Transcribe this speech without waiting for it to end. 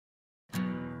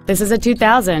This is a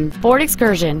 2000 Ford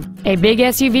Excursion, a big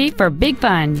SUV for big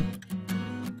fun.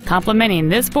 Complementing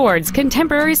this Ford's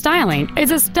contemporary styling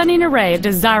is a stunning array of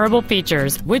desirable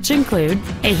features, which include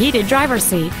a heated driver's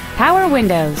seat, power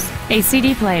windows, a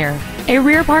CD player, a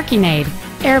rear parking aid,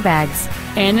 airbags,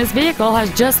 and this vehicle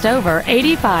has just over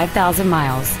 85,000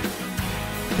 miles.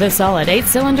 The solid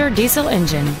 8-cylinder diesel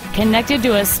engine, connected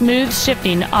to a smooth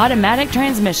shifting automatic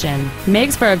transmission,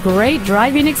 makes for a great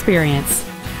driving experience.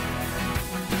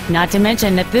 Not to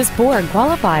mention that this Ford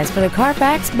qualifies for the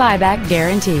Carfax buyback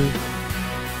guarantee.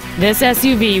 This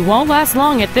SUV won't last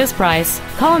long at this price.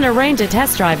 Call and arrange a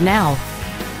test drive now.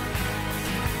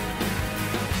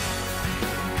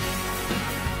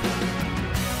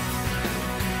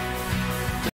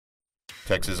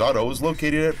 Texas Auto is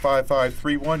located at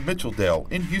 5531 Mitchelldale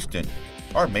in Houston.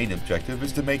 Our main objective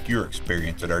is to make your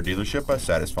experience at our dealership a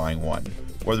satisfying one,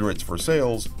 whether it's for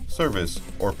sales, service,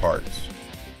 or parts.